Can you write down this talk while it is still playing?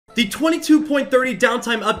The 22.30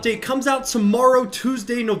 downtime update comes out tomorrow,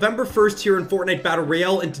 Tuesday, November 1st here in Fortnite Battle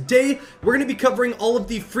Royale, and today we're going to be covering all of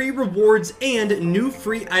the free rewards and new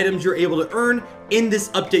free items you're able to earn in this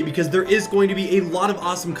update, because there is going to be a lot of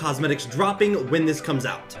awesome cosmetics dropping when this comes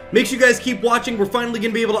out. Make sure you guys keep watching. We're finally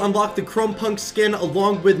going to be able to unlock the Chrome Punk skin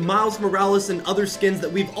along with Miles Morales and other skins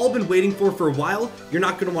that we've all been waiting for a while. You're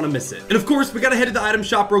not going to want to miss it. And of course, we got to head to the item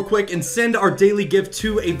shop real quick and send our daily gift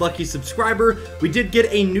to a lucky subscriber. We did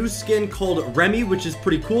get a new skin called Remy, which is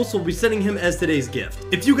pretty cool, so we'll be sending him as today's gift.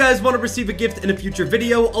 If you guys want to receive a gift in a future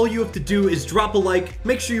video, all you have to do is drop a like,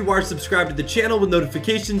 make sure you are subscribed to the channel with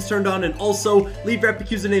notifications turned on, and also leave epic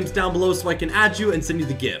usernames down below so I can add you and send you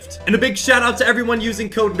the gift. And a big shout out to everyone using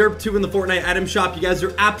code NERP2 in the Fortnite item shop. You guys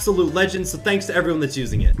are absolute legends, so thanks to everyone that's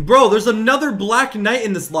using it. Bro, there's another Black Knight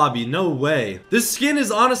in this lobby. No way. This skin is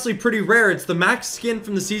honestly pretty rare. It's the max skin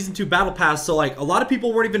from the Season 2 Battle Pass, so like a lot of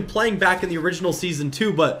people weren't even playing back in the original Season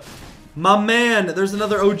 2, but my man, there's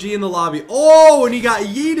another OG in the lobby. Oh, and he got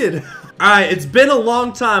yeeted. Alright, it's been a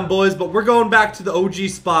long time, boys, but we're going back to the OG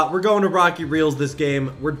spot. We're going to Rocky Reels this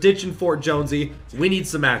game. We're ditching Fort Jonesy. We need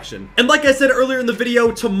some action. And like I said earlier in the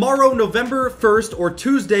video, tomorrow, November 1st, or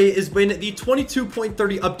Tuesday, is when the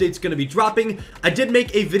 22.30 update's going to be dropping. I did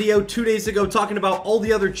make a video 2 days ago talking about all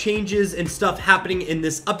the other changes and stuff happening in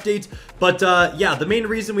this update. But yeah, the main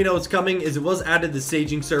reason we know it's coming is it was added to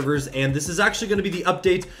staging servers, and this is actually going to be the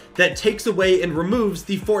update that takes away and removes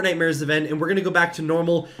the Fortnite Mirrors event, and we're going to go back to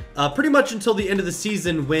normal pretty much until the end of the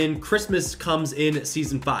season when Christmas comes in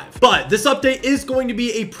Season 5. But this update is going to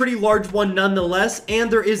be a pretty large one nonetheless,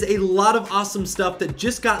 and there is a lot of awesome stuff that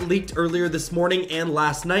just got leaked earlier this morning and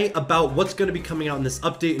last night about what's going to be coming out in this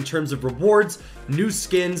update in terms of rewards, new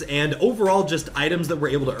skins, and overall just items that we're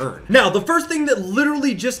able to earn. Now, the first thing that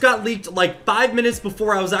literally just got leaked like 5 minutes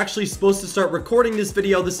before I was actually supposed to start recording this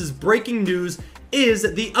video, this is breaking news, is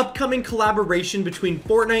the upcoming collaboration between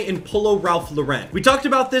Fortnite and Polo Ralph Lauren. We talked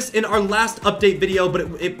about this in our last update video,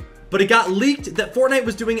 but it got leaked that Fortnite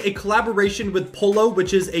was doing a collaboration with Polo,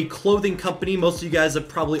 which is a clothing company most of you guys have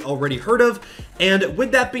probably already heard of. And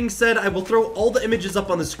with that being said, I will throw all the images up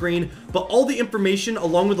on the screen, but all the information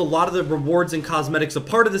along with a lot of the rewards and cosmetics a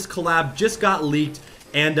part of this collab just got leaked.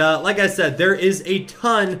 And like I said, there is a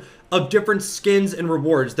ton of different skins and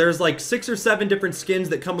rewards. There's like 6 or 7 different skins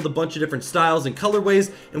that come with a bunch of different styles and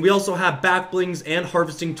colorways, and we also have back blings and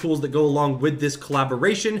harvesting tools that go along with this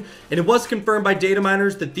collaboration. And it was confirmed by data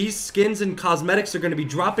miners that these skins and cosmetics are going to be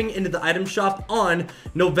dropping into the item shop on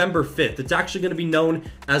November 5th. It's actually going to be known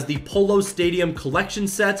as the Polo Stadium Collection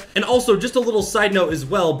Set. And also, just a little side note as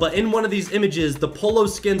well, but in one of these images, the Polo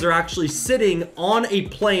skins are actually sitting on a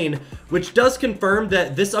plane, which does confirm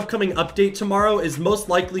that this upcoming update tomorrow is most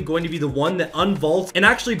likely going to be the one that unvaults and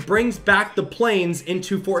actually brings back the planes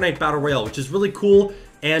into Fortnite Battle Royale, which is really cool.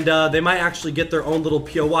 And they might actually get their own little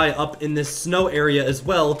POI up in this snow area as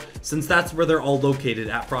well, since that's where they're all located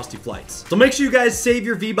at Frosty Flights. So make sure you guys save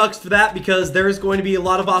your V-Bucks for that, because there is going to be a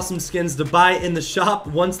lot of awesome skins to buy in the shop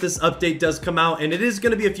once this update does come out. And it is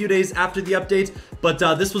going to be a few days after the update, but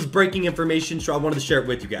this was breaking information, so I wanted to share it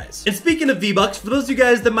with you guys. And speaking of V-Bucks, for those of you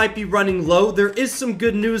guys that might be running low, there is some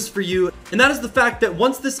good news for you. And that is the fact that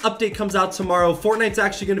once this update comes out tomorrow, Fortnite's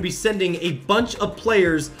actually going to be sending a bunch of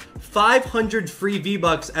players 500 free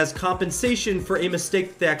V-Bucks as compensation for a mistake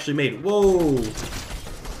that they actually made. Whoa.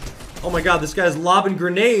 Oh my god, this guy's lobbing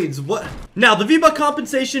grenades. What? Now, the V-Buck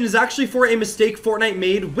compensation is actually for a mistake Fortnite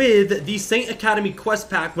made with the Saint Academy quest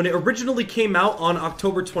pack when it originally came out on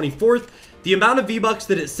October 24th. The amount of V-Bucks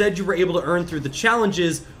that it said you were able to earn through the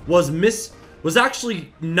challenges was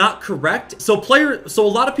actually not correct. So a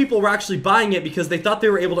lot of people were actually buying it because they thought they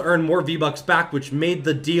were able to earn more V-Bucks back, which made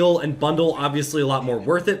the deal and bundle obviously a lot more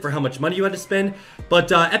worth it for how much money you had to spend.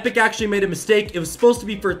 But Epic actually made a mistake. It was supposed to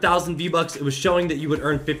be for 1,000 V-Bucks. It was showing that you would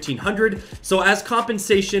earn 1,500. So as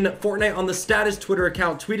compensation, Fortnite on the status Twitter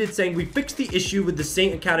account tweeted saying, "We fixed the issue with the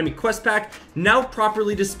Saint Academy quest pack. Now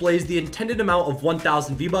properly displays the intended amount of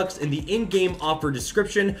 1,000 V-Bucks in the in-game offer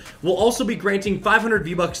description. We'll also be granting 500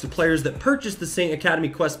 V-Bucks to players that purchase the Saint Academy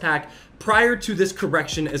quest pack prior to this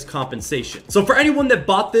correction as compensation." So for anyone that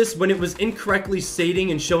bought this when it was incorrectly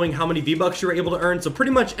stating and showing how many V-Bucks you were able to earn, so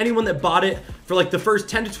pretty much anyone that bought it for like the first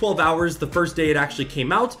 10 to 12 hours the first day it actually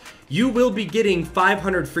came out, you will be getting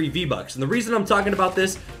 500 free V-Bucks. And the reason I'm talking about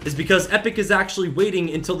this is because Epic is actually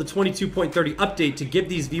waiting until the 22.30 update to give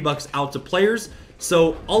these V-Bucks out to players.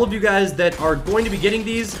 So all of you guys that are going to be getting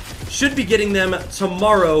these should be getting them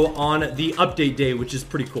tomorrow on the update day, which is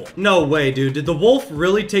pretty cool. No way, dude. Did the wolf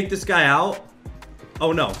really take this guy out?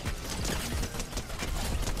 Oh, no.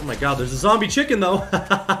 Oh my god, there's a zombie chicken, though.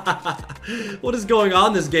 What is going on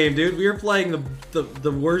in this game, dude? We are playing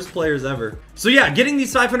the worst players ever. So yeah, getting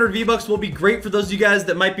these 500 V-Bucks will be great for those of you guys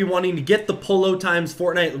that might be wanting to get the Polo times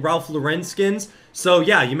Fortnite Ralph Lauren skins. So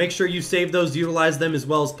yeah, you make sure you save those, utilize them as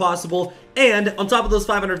well as possible. And on top of those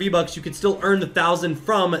 500 V-Bucks, you could still earn the 1,000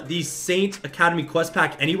 from the Saint Academy quest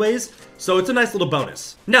pack anyways. So it's a nice little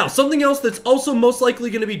bonus. Now, something else that's also most likely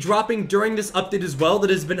going to be dropping during this update as well that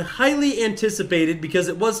has been highly anticipated because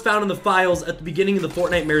it was found in the files at the beginning of the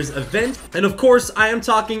Fortnite Mares event. And of course, I am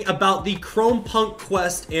talking about the Chrome Punk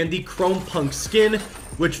quest and the Chrome Punk skin,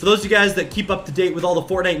 which for those of you guys that keep up to date with all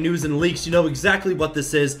the Fortnite news and leaks, you know exactly what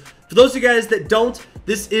this is. For those of you guys that don't,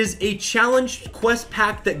 this is a challenge quest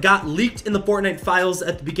pack that got leaked in the Fortnite files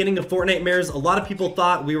at the beginning of Fortnite Mares. A lot of people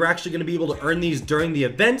thought we were actually going to be able to earn these during the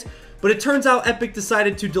event, but it turns out Epic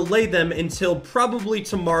decided to delay them until probably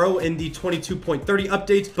tomorrow in the 22.30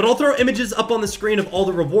 update. But I'll throw images up on the screen of all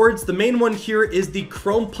the rewards. The main one here is the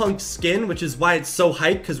Chrome Punk skin, which is why it's so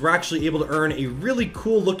hyped, because we're actually able to earn a really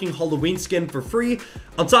cool looking Halloween skin for free.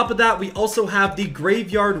 On top of that, we also have the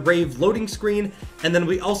Graveyard Rave loading screen, and then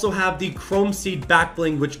we also have the Chrome Seed back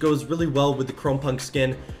bling, which goes really well with the Chrome Punk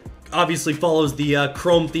skin. Obviously follows the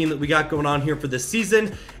Chrome theme that we got going on here for this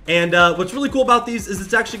season. And what's really cool about these is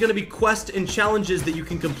it's actually going to be quests and challenges that you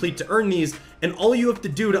can complete to earn these, and all you have to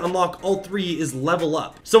do to unlock all three is level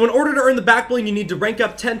up. So in order to earn the back bling, you need to rank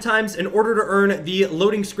up 10 times. In order to earn the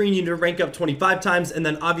loading screen, you need to rank up 25 times. And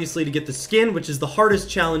then obviously to get the skin, which is the hardest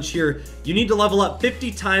challenge here, you need to level up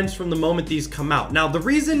 50 times from the moment these come out. Now, the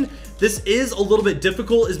reason this is a little bit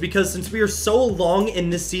difficult is because since we are so long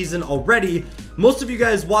in this season already, most of you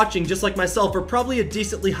guys watching, just like myself, are probably a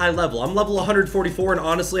decently high level. I'm level 144, and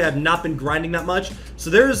honestly, I've not been grinding that much. So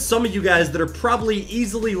there's some of you guys that are probably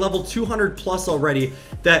easily level 200 plus already,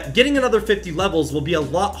 that getting another 50 levels will be a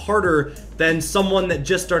lot harder than someone that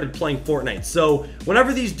just started playing Fortnite. So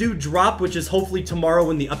whenever these do drop, which is hopefully tomorrow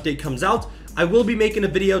when the update comes out, I will be making a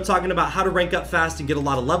video talking about how to rank up fast and get a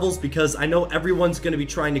lot of levels, because I know everyone's going to be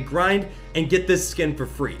trying to grind and get this skin for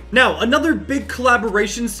free. Now, another big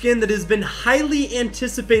collaboration skin that has been highly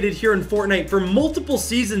anticipated here in Fortnite for multiple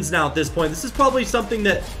seasons now at this point. This is probably something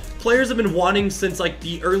that players have been wanting since like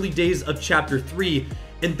the early days of Chapter 3.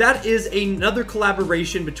 And that is another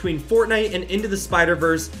collaboration between Fortnite and Into the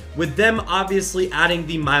Spider-Verse, with them obviously adding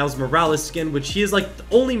the Miles Morales skin, which he is like the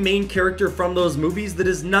only main character from those movies that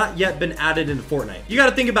has not yet been added into Fortnite. You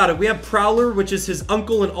gotta think about it. We have Prowler, which is his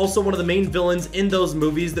uncle and also one of the main villains in those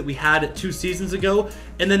movies that we had 2 seasons ago.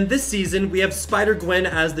 And then this season, we have Spider-Gwen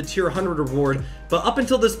as the tier 100 reward. But up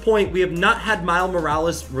until this point, we have not had Miles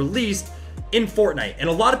Morales released in Fortnite. And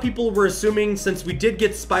a lot of people were assuming, since we did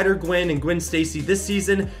get Spider-Gwen and Gwen Stacy this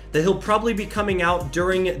season, that he'll probably be coming out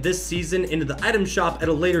during this season into the item shop at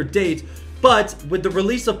a later date. But with the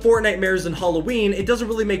release of Fortnite Mares and Halloween, it doesn't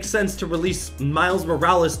really make sense to release Miles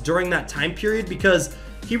Morales during that time period, because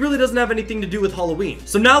he really doesn't have anything to do with Halloween.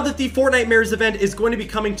 So now that the Fortnite Mares event is going to be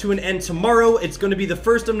coming to an end tomorrow, it's going to be the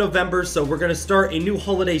 1st of November, so we're going to start a new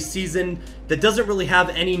holiday season that doesn't really have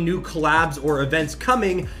any new collabs or events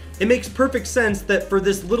coming. It makes perfect sense that for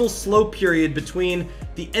this little slow period between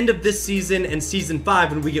the end of this season and Season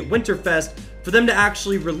 5 when we get Winterfest, for them to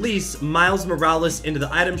actually release Miles Morales into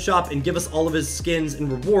the item shop and give us all of his skins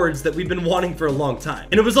and rewards that we've been wanting for a long time.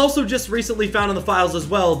 And it was also just recently found in the files as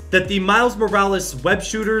well that the Miles Morales web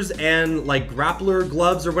shooters and like grappler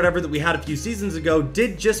gloves or whatever that we had a few seasons ago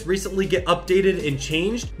did just recently get updated and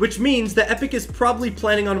changed, which means that Epic is probably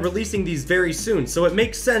planning on releasing these very soon. So it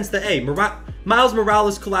makes sense that, hey, Miles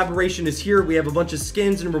Morales collaboration is here. We have a bunch of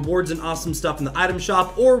skins and rewards and awesome stuff in the item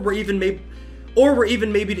shop, or we're even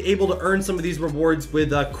maybe able to earn some of these rewards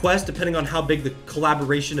with quests, depending on how big the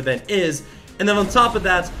collaboration event is. And then on top of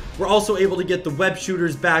that, we're also able to get the web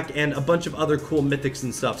shooters back and a bunch of other cool mythics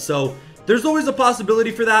and stuff. So there's always a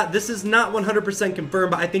possibility for that. This is not 100%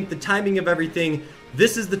 confirmed, but I think the timing of everything,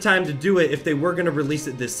 this is the time to do it if they were going to release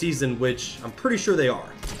it this season, which I'm pretty sure they are.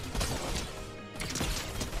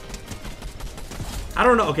 I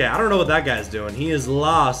don't know. Okay, I don't know what that guy's doing. He is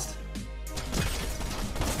lost.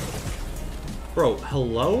 Bro,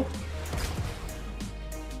 hello?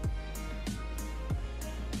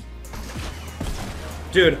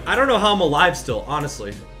 Dude, I don't know how I'm alive still,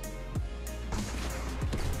 honestly.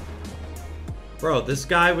 Bro, this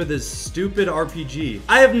guy with his stupid RPG.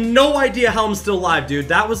 I have no idea how I'm still alive, dude.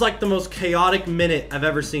 That was like the most chaotic minute I've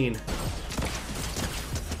ever seen.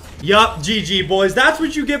 Yup, GG, boys. That's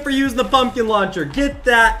what you get for using the pumpkin launcher. Get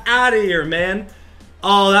that out of here, man.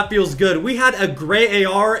 Oh, that feels good. We had a gray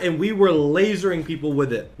AR and we were lasering people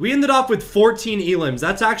with it. We ended off with 14 elims.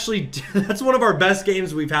 That's actually, that's one of our best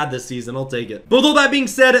games we've had this season. I'll take it. But with all that being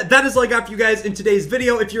said, that is all I got for you guys in today's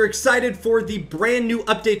video. If you're excited for the brand new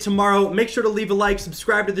update tomorrow, make sure to leave a like,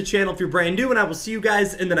 subscribe to the channel if you're brand new, and I will see you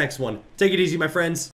guys in the next one. Take it easy, my friends.